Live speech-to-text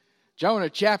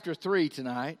Jonah chapter 3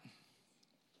 tonight.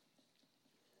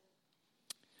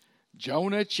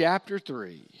 Jonah chapter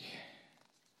 3.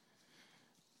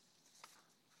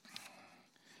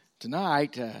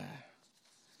 Tonight,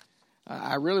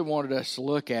 I really wanted us to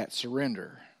look at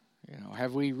surrender.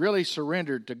 Have we really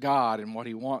surrendered to God and what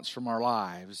He wants from our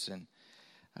lives? And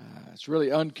it's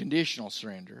really unconditional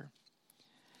surrender.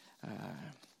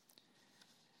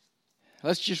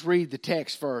 Let's just read the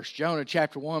text first. Jonah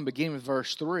chapter 1, beginning with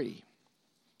verse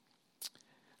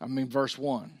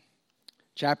 1.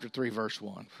 Chapter 3, verse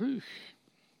 1. Whew.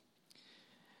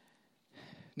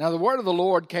 Now the word of the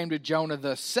Lord came to Jonah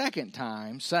the second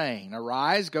time, saying,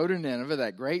 Arise, go to Nineveh,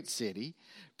 that great city,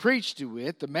 preach to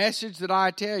it the message that I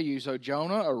tell you. So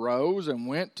Jonah arose and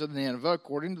went to Nineveh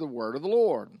according to the word of the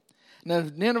Lord. Now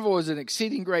Nineveh was an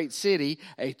exceeding great city,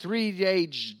 a 3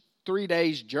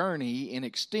 days journey in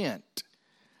extent.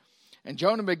 And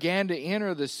Jonah began to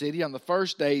enter the city on the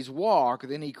first day's walk.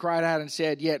 Then he cried out and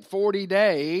said, Yet 40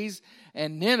 days,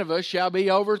 and Nineveh shall be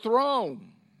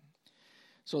overthrown.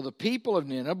 So the people of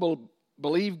Nineveh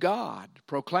believed God,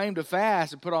 proclaimed a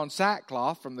fast, and put on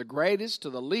sackcloth from the greatest to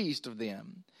the least of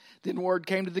them. Then word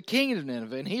came to the king of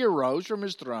Nineveh, and he arose from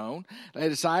his throne,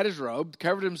 laid aside his robe,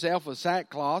 covered himself with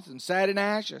sackcloth, and sat in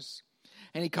ashes.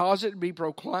 And he caused it to be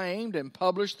proclaimed and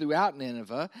published throughout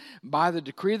Nineveh by the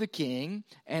decree of the king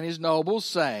and his nobles,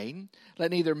 saying,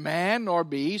 Let neither man nor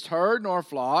beast, herd nor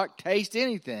flock taste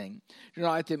anything. Do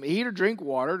not let them eat or drink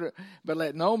water, but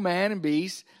let no man and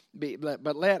beast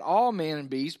but let all men and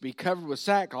beasts be covered with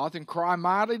sackcloth and cry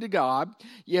mightily to God.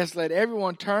 Yes, let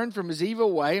everyone turn from his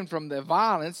evil way and from the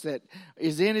violence that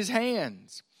is in his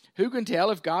hands. Who can tell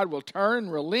if God will turn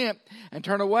and relent and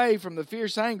turn away from the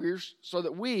fierce anger so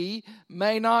that we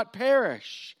may not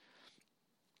perish?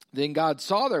 Then God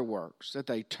saw their works, that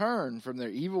they turned from their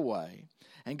evil way,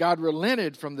 and God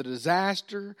relented from the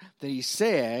disaster that He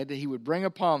said He would bring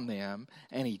upon them,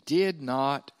 and He did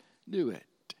not do it.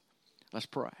 Let's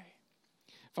pray.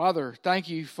 Father, thank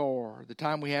you for the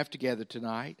time we have together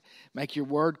tonight. Make your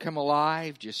word come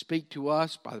alive. Just speak to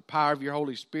us by the power of your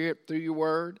Holy Spirit through your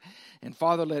word. And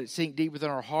Father, let it sink deep within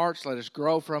our hearts. Let us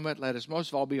grow from it. Let us most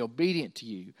of all be obedient to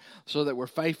you so that we're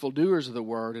faithful doers of the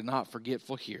word and not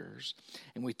forgetful hearers.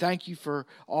 And we thank you for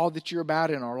all that you're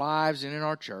about in our lives and in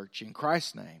our church. In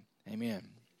Christ's name, amen.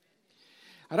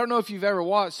 I don't know if you've ever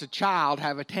watched a child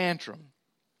have a tantrum.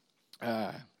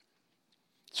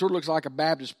 Sort of looks like a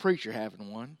Baptist preacher having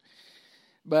one.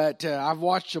 But I've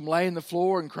watched them lay on the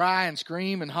floor and cry and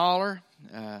scream and holler.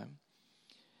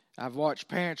 I've watched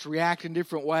parents react in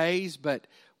different ways. But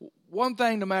one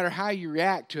thing, no matter how you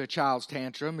react to a child's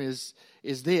tantrum, is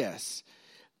this.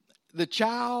 The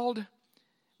child,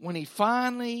 when he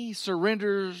finally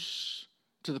surrenders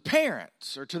to the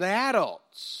parents or to the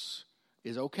adults,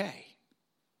 is okay.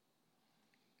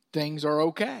 Things are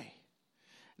okay.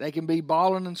 They can be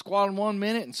bawling and squalling 1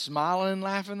 minute and smiling and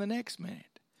laughing the next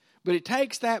minute. But it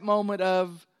takes that moment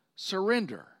of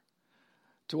surrender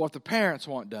to what the parents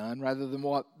want done rather than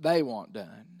what they want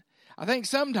done. I think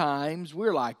sometimes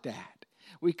we're like that.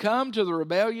 We come to the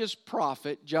rebellious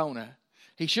prophet Jonah.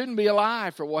 He shouldn't be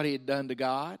alive for what he had done to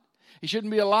God. He shouldn't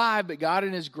be alive, but God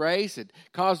in His grace had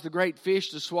caused the great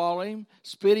fish to swallow him,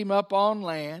 spit him up on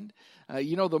land.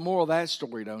 You know the moral of that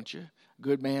story, don't you? A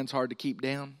good man's hard to keep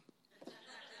down.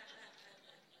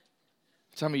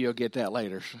 Some of you will get that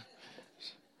later.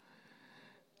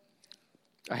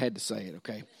 I had to say it,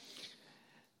 okay?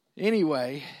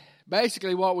 Anyway,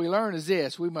 basically what we learn is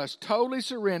this. We must totally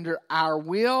surrender our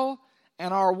will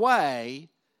and our way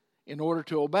in order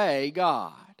to obey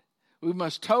God. We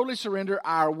must totally surrender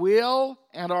our will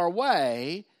and our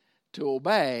way to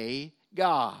obey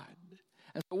God.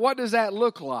 And so what does that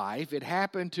look like? It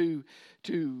happened to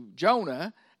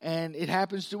Jonah, and it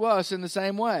happens to us in the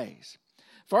same ways.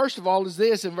 First of all is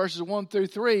this, in verses 1 through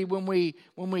 3, when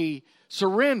we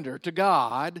surrender to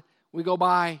God, we go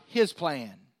by His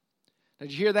plan.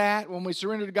 Did you hear that? When we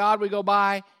surrender to God, we go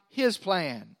by His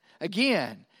plan.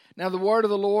 Again, now the word of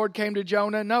the Lord came to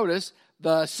Jonah, notice,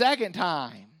 the second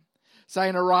time,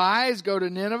 saying, Arise, go to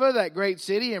Nineveh, that great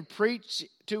city, and preach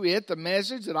to it the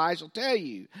message that I shall tell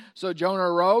you. So Jonah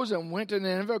arose and went to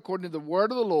Nineveh according to the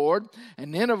word of the Lord,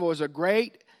 and Nineveh was a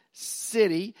great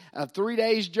city, a 3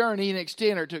 days journey in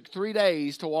extent. It took 3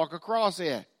 days to walk across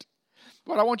it.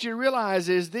 What I want you to realize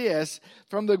is this.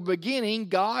 From the beginning,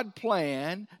 God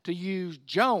planned to use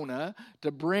Jonah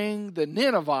to bring the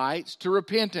Ninevites to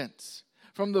repentance.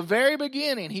 From the very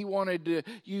beginning, He wanted to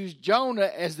use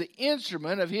Jonah as the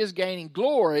instrument of His gaining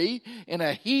glory in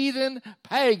a heathen,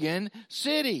 pagan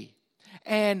city.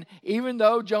 And even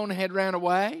though Jonah had ran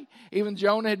away, even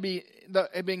Jonah had been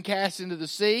had been cast into the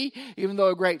sea, even though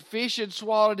a great fish had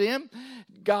swallowed him.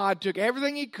 God took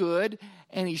everything he could,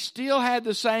 and he still had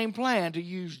the same plan to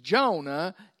use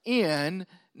Jonah in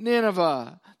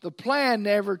Nineveh. The plan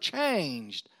never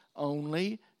changed.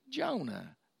 Only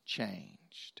Jonah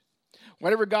changed.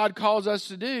 Whatever God calls us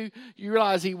to do, you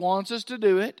realize he wants us to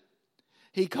do it.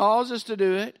 He calls us to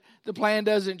do it. The plan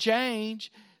doesn't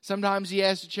change. Sometimes he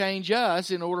has to change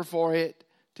us in order for it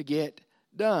to get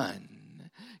done.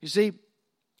 You see,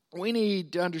 we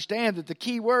need to understand that the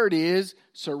key word is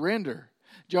surrender.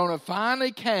 Jonah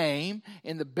finally came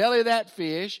in the belly of that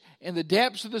fish, in the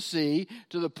depths of the sea,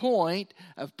 to the point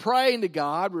of praying to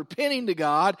God, repenting to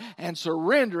God, and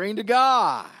surrendering to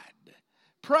God.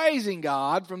 Praising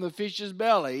God from the fish's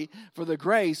belly for the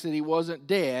grace that he wasn't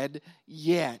dead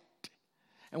yet.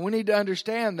 And we need to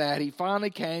understand that he finally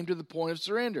came to the point of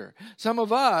surrender. Some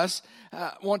of us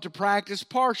want to practice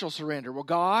partial surrender. Well,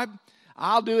 God,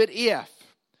 I'll do it if.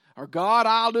 Or God,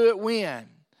 I'll do it when.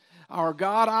 Or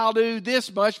God, I'll do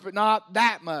this much but not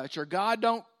that much. Or God,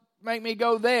 don't make me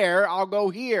go there, I'll go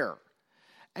here.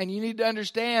 And you need to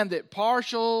understand that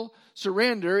partial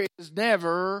surrender is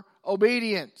never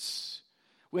obedience.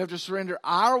 We have to surrender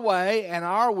our way and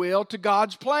our will to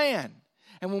God's plan.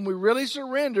 And when we really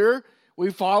surrender, we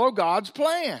follow God's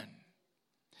plan.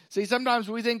 See, sometimes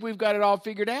we think we've got it all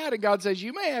figured out, and God says,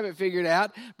 you may have it figured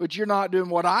out, but you're not doing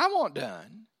what I want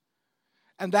done.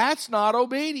 And that's not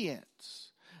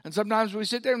obedience. And sometimes we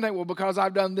sit there and think, well, because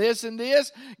I've done this and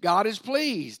this, God is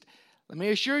pleased. Let me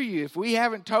assure you, if we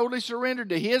haven't totally surrendered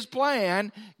to his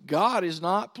plan, God is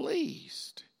not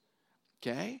pleased.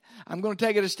 Okay? I'm going to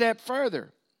take it a step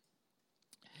further.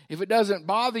 If it doesn't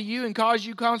bother you and cause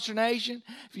you consternation,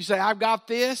 if you say, I've got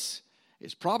this,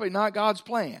 it's probably not God's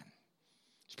plan.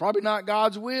 It's probably not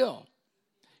God's will.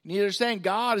 You need to understand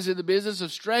God is in the business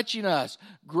of stretching us,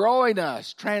 growing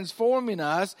us, transforming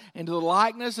us into the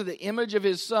likeness of the image of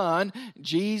his Son,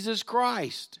 Jesus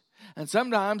Christ. And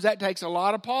sometimes that takes a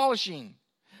lot of polishing.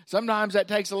 Sometimes that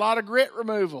takes a lot of grit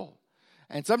removal.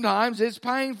 And sometimes it's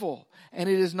painful. And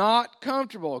it is not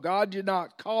comfortable. God did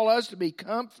not call us to be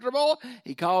comfortable.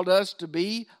 He called us to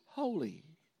be holy.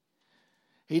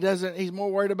 He's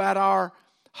more worried about our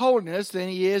holiness than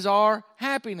he is our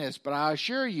happiness. But I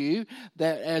assure you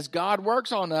that as God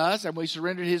works on us and we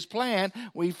surrender his plan,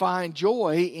 we find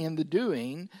joy in the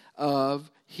doing of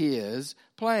his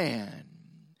plan.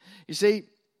 You see,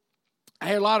 I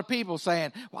hear a lot of people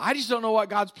saying, well, I just don't know what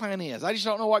God's plan is. I just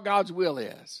don't know what God's will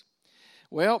is.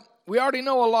 Well, we already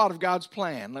know a lot of God's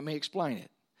plan. Let me explain it.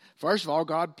 First of all,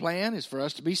 God's plan is for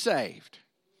us to be saved.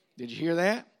 Did you hear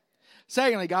that?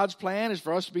 Secondly, God's plan is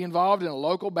for us to be involved in a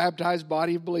local baptized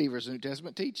body of believers. The New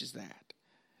Testament teaches that.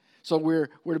 So we're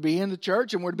to be in the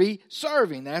church and we're to be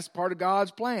serving. That's part of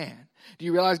God's plan. Do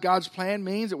you realize God's plan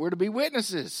means that we're to be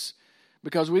witnesses?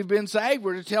 Because we've been saved,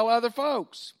 we're to tell other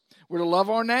folks. We're to love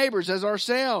our neighbors as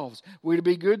ourselves. We're to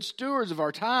be good stewards of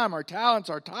our time, our talents,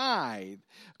 our tithe.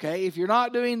 Okay, if you're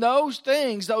not doing those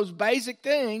things, those basic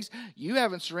things, you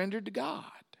haven't surrendered to God.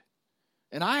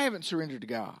 And I haven't surrendered to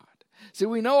God. See,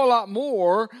 we know a lot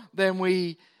more than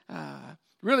we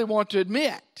really want to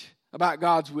admit about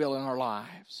God's will in our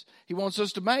lives. He wants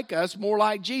us to make us more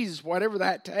like Jesus, whatever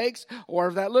that takes or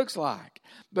whatever that looks like.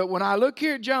 But when I look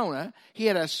here at Jonah, he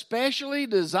had a specially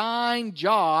designed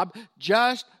job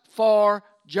just for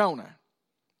Jonah.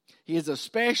 He has a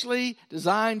specially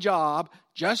designed job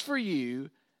just for you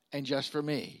and just for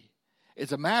me.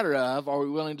 It's a matter of, are we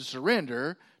willing to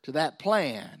surrender to that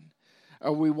plan?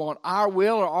 Or we want our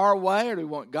will or our way, or do we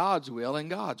want God's will and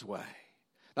God's way?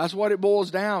 That's what it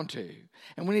boils down to.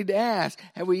 And we need to ask,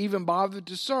 have we even bothered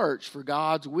to search for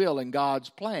God's will and God's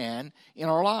plan in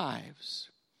our lives?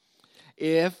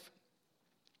 How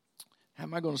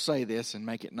am I going to say this and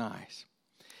make it nice?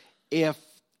 If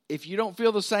you don't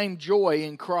feel the same joy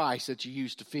in Christ that you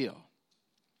used to feel,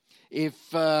 if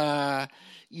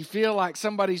you feel like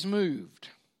somebody's moved,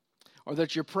 or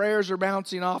that your prayers are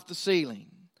bouncing off the ceiling,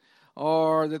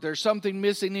 or that there's something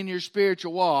missing in your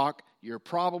spiritual walk, you're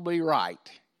probably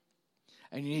right.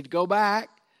 And you need to go back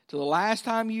to the last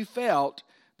time you felt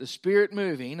the Spirit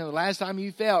moving, and the last time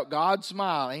you felt God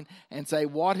smiling, and say,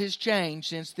 what has changed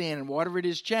since then? And whatever it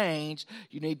has changed,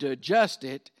 you need to adjust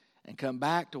it and come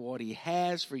back to what he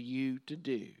has for you to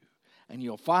do. And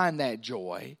you'll find that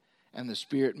joy and the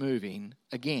Spirit moving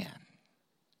again.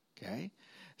 Okay?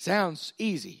 Sounds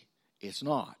easy. It's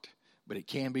not. But it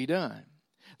can be done.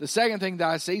 The second thing that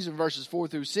I see is in verses 4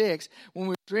 through 6. When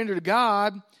we surrender to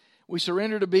God, we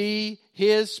surrender to be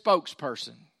his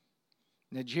spokesperson.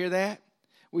 Did you hear that?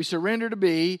 We surrender to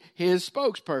be his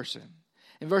spokesperson.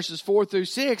 In verses 4 through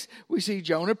 6, we see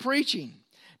Jonah preaching.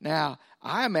 Now,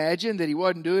 I imagine that he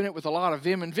wasn't doing it with a lot of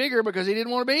vim and vigor because he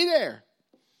didn't want to be there.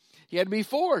 He had to be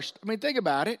forced. I mean, think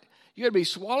about it. You had to be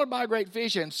swallowed by a great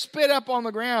fish and spit up on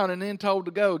the ground and then told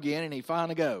to go again, and he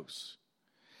finally goes.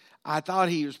 I thought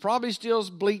he was probably still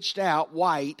bleached out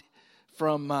white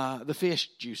from the fish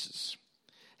juices.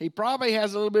 He probably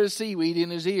has a little bit of seaweed in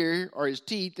his ear or his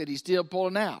teeth that he's still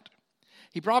pulling out.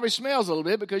 He probably smells a little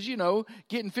bit because,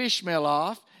 getting fish smell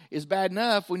off is bad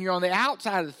enough when you're on the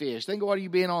outside of the fish. Think of what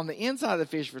you've been on the inside of the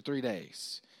fish for 3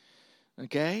 days.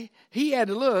 Okay? He had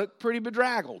to look pretty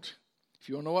bedraggled. If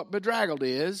you want to know what bedraggled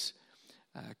is,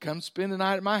 come spend the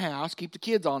night at my house, keep the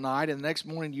kids all night, and the next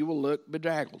morning you will look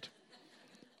bedraggled.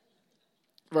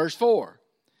 Verse 4.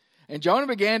 And Jonah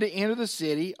began to enter the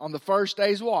city on the first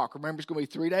day's walk. Remember, it's going to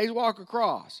be 3 days walk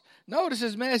across. Notice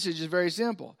his message is very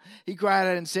simple. He cried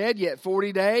out and said, Yet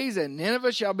 40 days and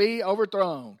Nineveh shall be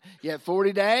overthrown. Yet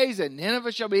 40 days and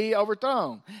Nineveh shall be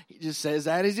overthrown. He just says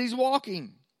that as he's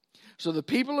walking. So the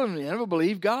people of Nineveh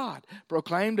believed God,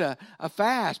 proclaimed a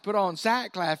fast, put on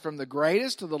sackcloth from the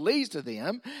greatest to the least of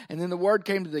them. And then the word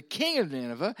came to the king of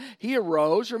Nineveh. He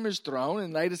arose from his throne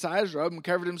and laid aside his robe and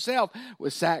covered himself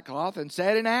with sackcloth and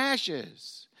sat in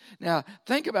ashes. Now,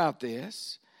 think about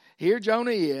this. Here Jonah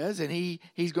is, and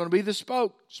he's going to be the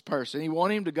spokesperson. He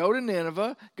wanted him to go to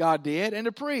Nineveh, God did, and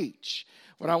to preach.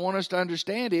 What I want us to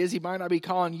understand is he might not be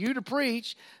calling you to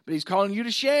preach, but he's calling you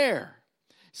to share.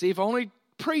 See, if only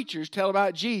preachers tell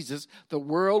about Jesus, the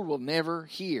world will never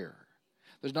hear.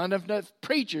 There's not enough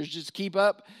preachers just to keep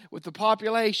up with the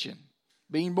population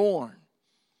being born.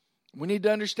 We need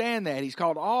to understand that. He's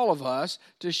called all of us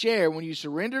to share. When you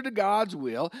surrender to God's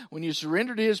will, when you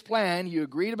surrender to His plan, you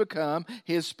agree to become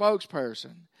His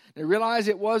spokesperson. Now realize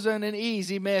it wasn't an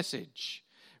easy message.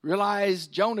 Realize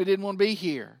Jonah didn't want to be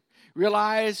here.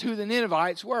 Realize who the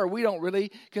Ninevites were. We don't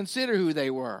really consider who they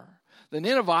were. The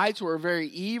Ninevites were a very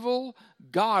evil,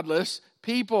 godless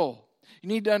people. You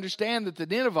need to understand that the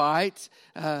Ninevites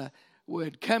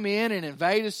would come in and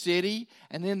invade a city,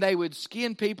 and then they would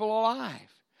skin people alive.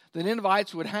 The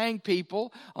Ninevites would hang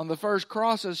people on the first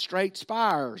cross as straight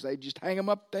spires. They'd just hang them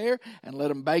up there and let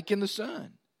them bake in the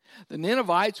sun. The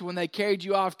Ninevites, when they carried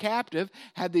you off captive,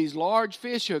 had these large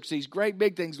fish hooks, these great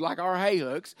big things like our hay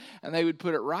hooks, and they would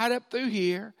put it right up through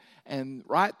here and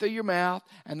right through your mouth,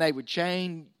 and they would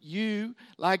chain you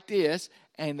like this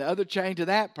and the other chain to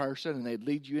that person, and they'd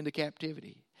lead you into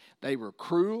captivity. They were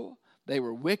cruel. They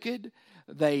were wicked.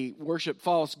 They worshiped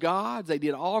false gods. They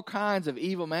did all kinds of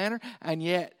evil manner, and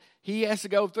yet he has to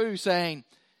go through saying,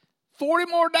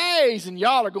 40 more days and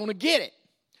y'all are going to get it.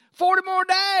 40 more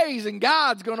days and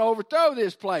God's going to overthrow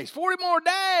this place. 40 more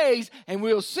days and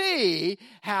we'll see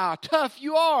how tough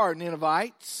you are,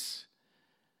 Ninevites.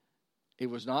 It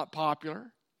was not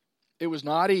popular. It was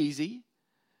not easy.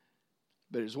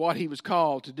 But it's what he was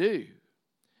called to do.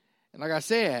 And like I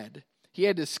said, he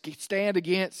had to stand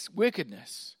against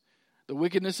wickedness. The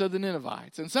wickedness of the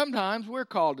Ninevites. And sometimes we're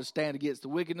called to stand against the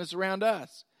wickedness around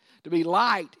us. To be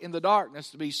light in the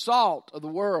darkness. To be salt of the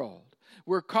world.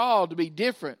 We're called to be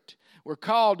different. We're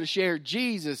called to share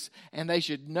Jesus. And they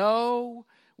should know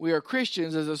we are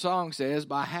Christians, as the song says,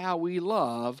 by how we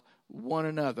love one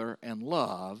another and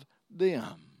love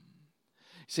them.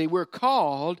 See, we're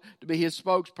called to be His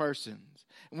spokespersons.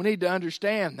 And we need to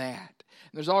understand that.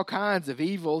 And there's all kinds of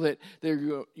evil that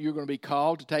you're going to be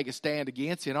called to take a stand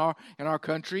against in our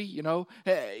country.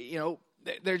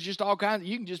 There's just all kinds.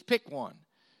 You can just pick one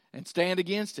and stand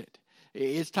against it.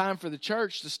 It's time for the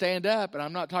church to stand up, and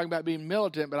I'm not talking about being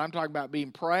militant, but I'm talking about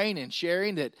being praying and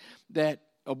sharing that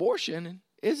abortion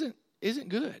isn't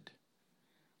good.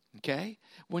 Okay?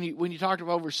 When you talk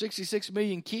about over 66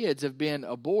 million kids have been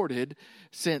aborted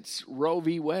since Roe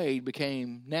v. Wade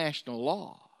became national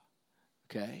law.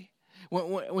 Okay?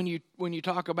 When you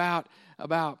talk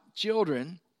about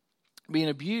children being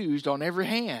abused on every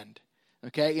hand,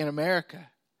 okay, in America.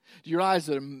 Do you realize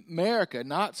that America,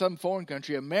 not some foreign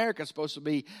country, America is supposed to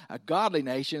be a godly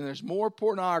nation, and there's more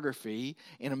pornography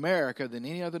in America than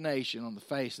any other nation on the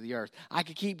face of the earth. I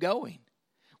could keep going.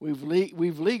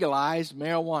 We've legalized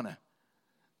marijuana.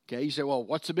 Okay, you say, well,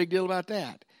 what's the big deal about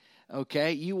that?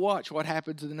 Okay, you watch what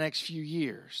happens in the next few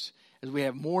years as we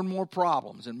have more and more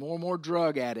problems and more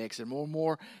drug addicts and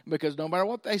more, because no matter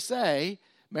what they say,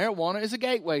 marijuana is a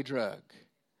gateway drug.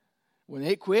 When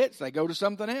it quits, they go to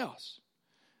something else.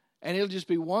 And it'll just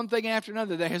be one thing after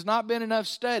another. There has not been enough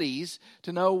studies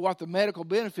to know what the medical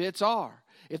benefits are.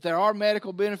 If there are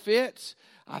medical benefits,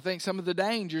 I think some of the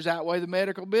dangers outweigh the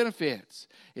medical benefits.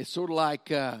 It's sort of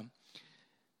like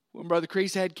when Brother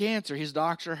Crease had cancer, his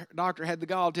doctor had the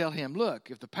gall tell him, look,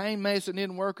 if the pain medicine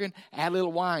isn't working, add a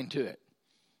little wine to it.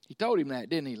 He told him that,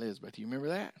 didn't he, Elizabeth? You remember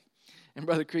that? And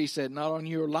Brother Crease said, not on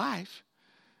your life.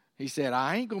 He said,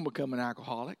 I ain't going to become an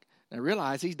alcoholic. Now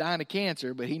realize he's dying of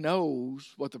cancer, but he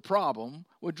knows what the problem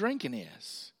with drinking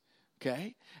is.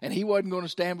 Okay? And he wasn't going to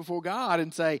stand before God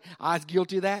and say, I was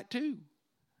guilty of that too.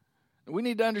 We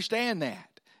need to understand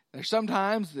that. There's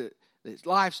sometimes that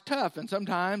life's tough and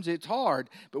sometimes it's hard,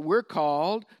 but we're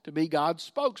called to be God's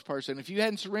spokesperson. If you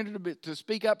hadn't surrendered to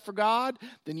speak up for God,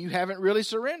 then you haven't really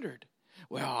surrendered.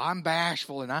 Well, I'm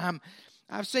bashful, and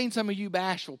I've seen some of you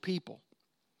bashful people.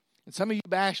 And some of you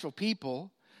bashful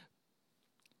people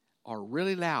are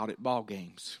really loud at ball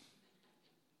games.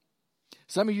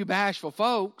 Some of you bashful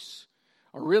folks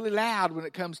are really loud when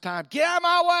it comes time. Get out of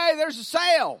my way, there's a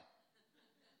sale.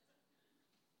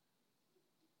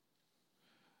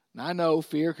 Now, I know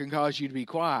fear can cause you to be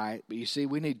quiet, but you see,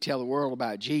 we need to tell the world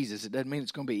about Jesus. It doesn't mean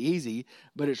it's going to be easy,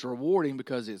 but it's rewarding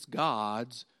because it's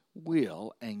God's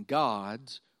will and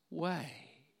God's way.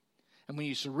 And when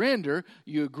you surrender,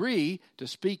 you agree to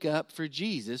speak up for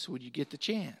Jesus when you get the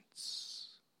chance.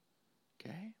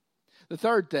 Okay? The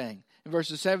third thing, in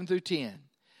verses 7 through 10,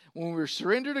 when we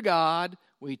surrender to God,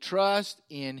 we trust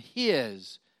in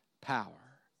His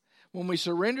power. When we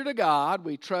surrender to God,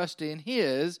 we trust in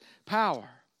His power.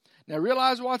 Now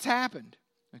realize what's happened,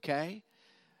 okay?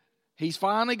 He's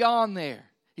finally gone there.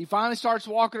 He finally starts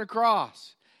walking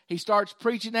across. He starts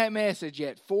preaching that message.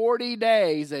 Yet 40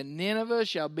 days and Nineveh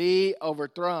shall be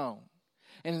overthrown.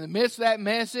 And in the midst of that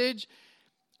message,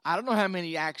 I don't know how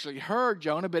many actually heard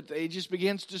Jonah, but it just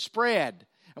begins to spread.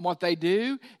 And what they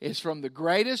do is from the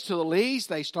greatest to the least,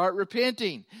 they start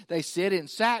repenting. They sit in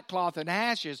sackcloth and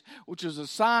ashes, which is a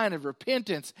sign of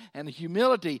repentance and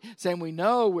humility, saying we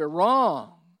know we're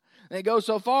wrong. And it goes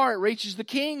so far, it reaches the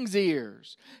king's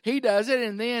ears. He does it,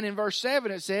 and then in verse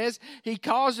 7 it says, he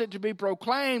caused it to be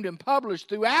proclaimed and published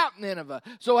throughout Nineveh,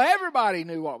 so everybody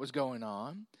knew what was going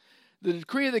on. The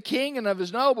decree of the king and of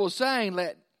his nobles saying,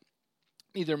 let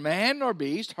neither man nor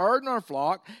beast, herd nor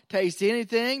flock, taste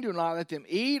anything. Do not let them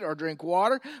eat or drink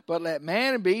water, but let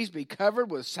man and beast be covered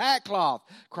with sackcloth.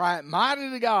 Cry out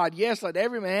mightily to God. Yes, let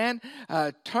every man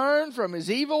turn from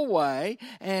his evil way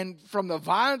and from the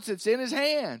violence that's in his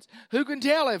hands. Who can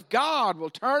tell if God will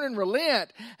turn and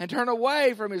relent and turn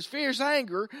away from his fierce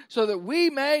anger so that we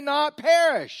may not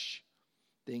perish?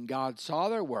 Then God saw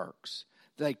their works.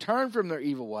 They turned from their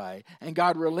evil way, and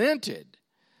God relented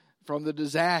from the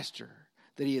disaster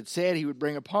that he had said he would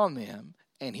bring upon them,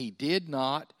 and he did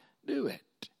not do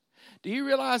it. Do you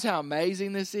realize how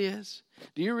amazing this is?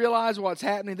 Do you realize what's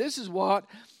happening? This is what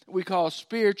we call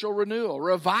spiritual renewal.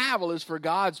 Revival is for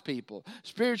God's people.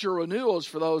 Spiritual renewal is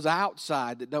for those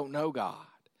outside that don't know God.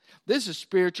 This is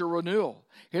spiritual renewal.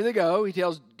 Here they go. He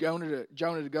tells Jonah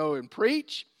to go and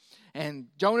preach, and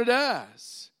Jonah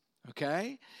does.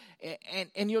 Okay?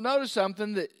 And you'll notice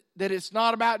something, that it's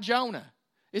not about Jonah.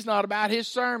 It's not about his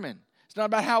sermon. It's not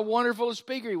about how wonderful a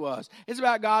speaker he was. It's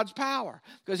about God's power.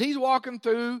 Because he's walking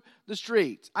through the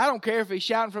streets. I don't care if he's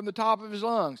shouting from the top of his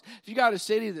lungs. If you got a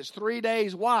city that's 3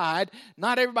 days wide,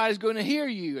 not everybody's going to hear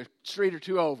you a street or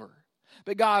two over.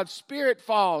 But God's Spirit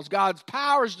falls. God's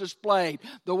power is displayed.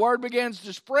 The word begins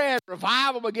to spread.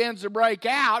 Revival begins to break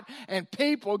out. And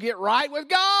people get right with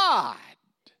God.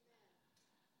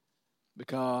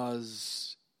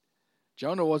 Because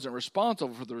Jonah wasn't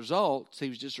responsible for the results. He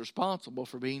was just responsible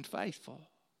for being faithful.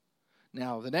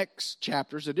 Now, the next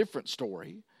chapter is a different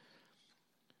story.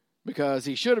 Because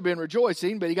he should have been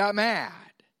rejoicing, but he got mad.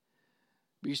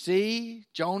 You see,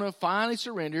 Jonah finally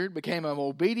surrendered, became an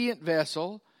obedient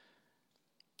vessel,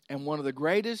 and one of the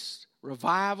greatest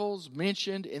revivals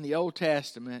mentioned in the Old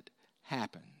Testament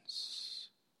happens.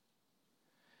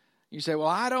 You say, well,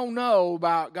 I don't know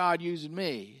about God using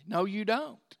me. No, you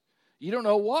don't. You don't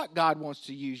know what God wants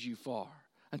to use you for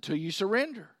until you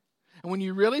surrender. And when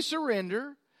you really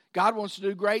surrender, God wants to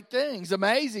do great things,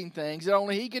 amazing things that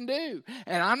only He can do.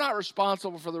 And I'm not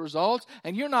responsible for the results,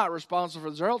 and you're not responsible for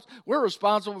the results. We're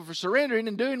responsible for surrendering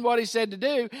and doing what He said to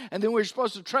do, and then we're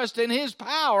supposed to trust in His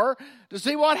power to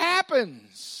see what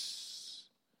happens.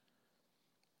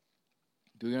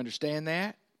 Do we understand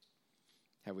that?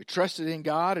 Have we trusted in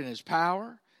God and His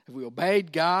power? Have we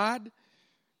obeyed God?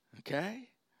 Okay.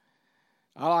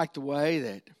 I like the way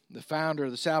that the founder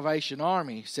of the Salvation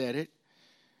Army said it.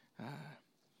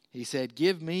 He said,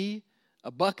 give me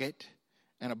a bucket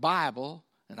and a Bible,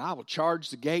 and I will charge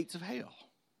the gates of hell.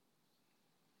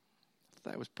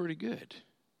 That was pretty good.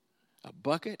 A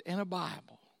bucket and a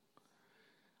Bible.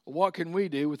 Well, what can we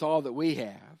do with all that we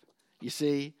have? You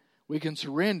see, we can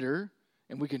surrender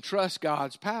and we can trust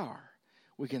God's power.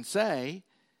 We can say,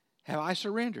 have I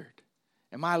surrendered?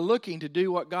 Am I looking to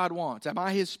do what God wants? Am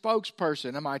I His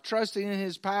spokesperson? Am I trusting in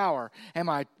His power? Am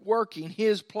I working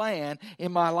His plan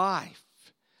in my life?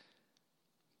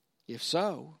 If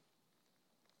so,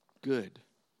 good.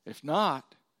 If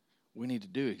not, we need to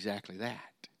do exactly that.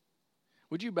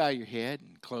 Would you bow your head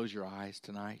and close your eyes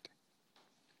tonight?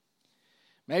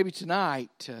 Maybe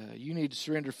tonight you need to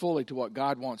surrender fully to what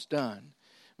God wants done.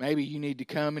 Maybe you need to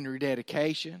come in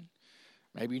rededication.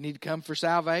 Maybe you need to come for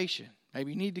salvation.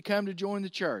 Maybe you need to come to join the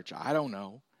church. I don't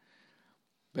know.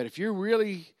 But if you're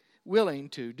really willing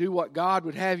to do what God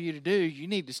would have you to do, you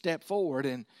need to step forward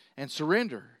and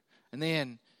surrender. And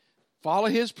then follow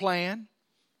His plan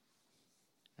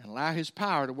and allow His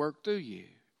power to work through you.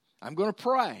 I'm going to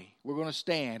pray. We're going to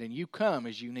stand, and you come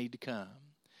as you need to come.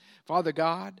 Father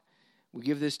God, we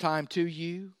give this time to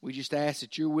you. We just ask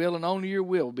that your will and only your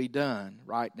will be done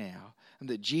right now, and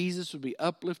that Jesus would be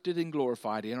uplifted and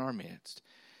glorified in our midst,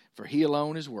 for He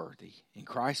alone is worthy. In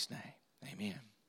Christ's name, amen.